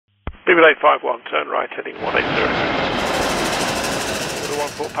Speedbird 851, turn right heading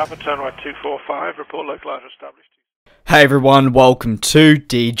 180. 14 Papa, turn right 245, report localizer established. Hey everyone, welcome to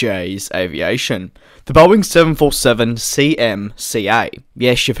DJ's Aviation. The Boeing 747 CMCA.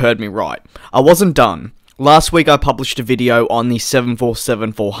 Yes, you've heard me right. I wasn't done. Last week I published a video on the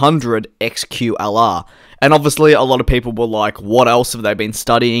 747-400 XQLR, and obviously a lot of people were like, what else have they been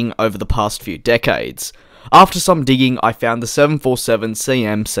studying over the past few decades? After some digging, I found the 747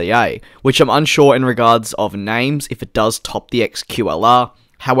 CMCA, which I'm unsure in regards of names if it does top the XQLR.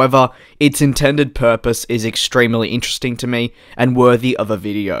 However, its intended purpose is extremely interesting to me and worthy of a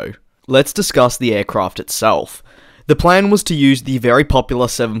video. Let's discuss the aircraft itself. The plan was to use the very popular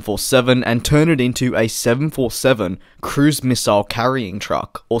 747 and turn it into a 747 Cruise Missile Carrying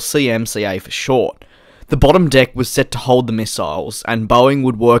Truck, or CMCA for short. The bottom deck was set to hold the missiles, and Boeing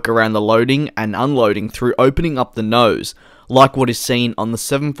would work around the loading and unloading through opening up the nose, like what is seen on the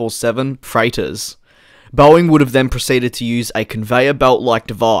 747 freighters. Boeing would have then proceeded to use a conveyor belt-like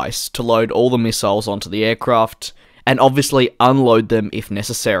device to load all the missiles onto the aircraft, and obviously unload them if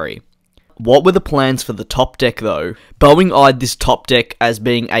necessary. What were the plans for the top deck though? Boeing eyed this top deck as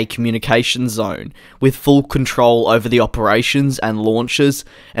being a communications zone, with full control over the operations and launches,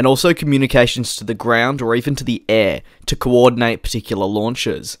 and also communications to the ground or even to the air to coordinate particular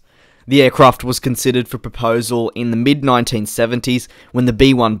launches. The aircraft was considered for proposal in the mid-1970s when the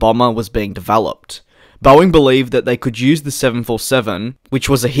B-1 bomber was being developed. Boeing believed that they could use the 747, which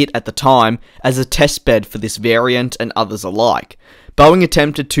was a hit at the time, as a testbed for this variant and others alike. Boeing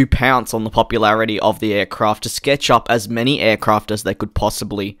attempted to pounce on the popularity of the aircraft to sketch up as many aircraft as they could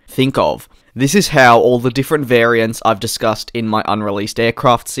possibly think of. This is how all the different variants I've discussed in my unreleased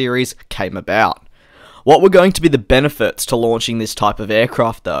aircraft series came about. What were going to be the benefits to launching this type of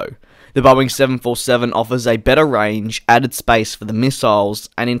aircraft though? The Boeing 747 offers a better range, added space for the missiles,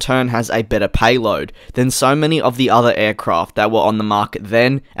 and in turn has a better payload than so many of the other aircraft that were on the market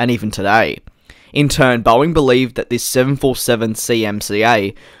then and even today. In turn, Boeing believed that this 747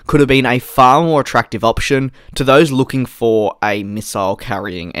 CMCA could have been a far more attractive option to those looking for a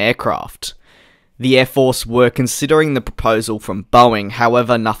missile-carrying aircraft. The Air Force were considering the proposal from Boeing,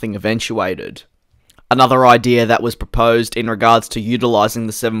 however nothing eventuated. Another idea that was proposed in regards to utilising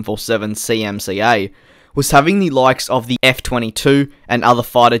the 747 CMCA was having the likes of the F-22 and other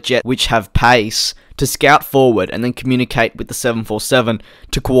fighter jets which have pace to scout forward and then communicate with the 747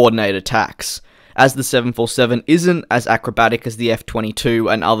 to coordinate attacks. As the 747 isn't as acrobatic as the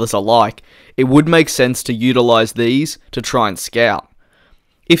F-22 and others alike, it would make sense to utilise these to try and scout.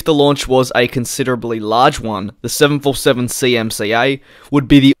 If the launch was a considerably large one, the 747 CMCA would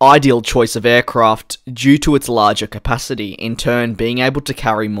be the ideal choice of aircraft due to its larger capacity, in turn being able to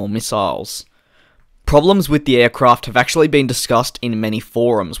carry more missiles. Problems with the aircraft have actually been discussed in many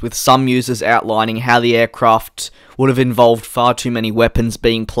forums, with some users outlining how the aircraft would have involved far too many weapons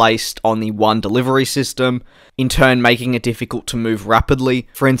being placed on the one delivery system, in turn making it difficult to move rapidly.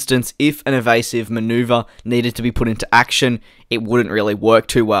 For instance, if an evasive maneuver needed to be put into action, it wouldn't really work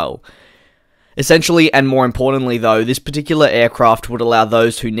too well. Essentially, and more importantly though, this particular aircraft would allow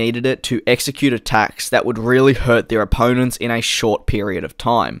those who needed it to execute attacks that would really hurt their opponents in a short period of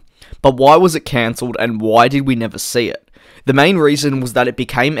time. But why was it cancelled and why did we never see it? The main reason was that it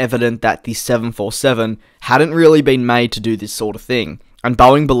became evident that the 747 hadn't really been made to do this sort of thing, and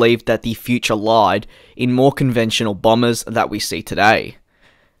Boeing believed that the future lied in more conventional bombers that we see today.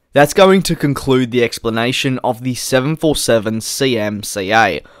 That's going to conclude the explanation of the 747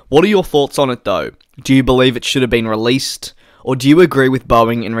 CMCA. What are your thoughts on it though? Do you believe it should have been released? Or do you agree with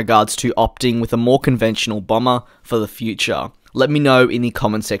Boeing in regards to opting with a more conventional bomber for the future? Let me know in the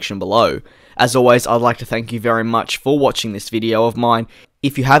comment section below. As always, I'd like to thank you very much for watching this video of mine.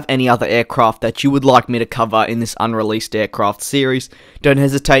 If you have any other aircraft that you would like me to cover in this unreleased aircraft series, don't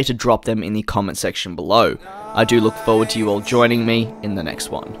hesitate to drop them in the comment section below. I do look forward to you all joining me in the next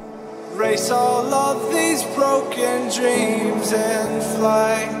one. Race all of these broken dreams in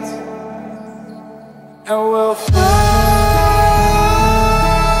flight, and we'll fly.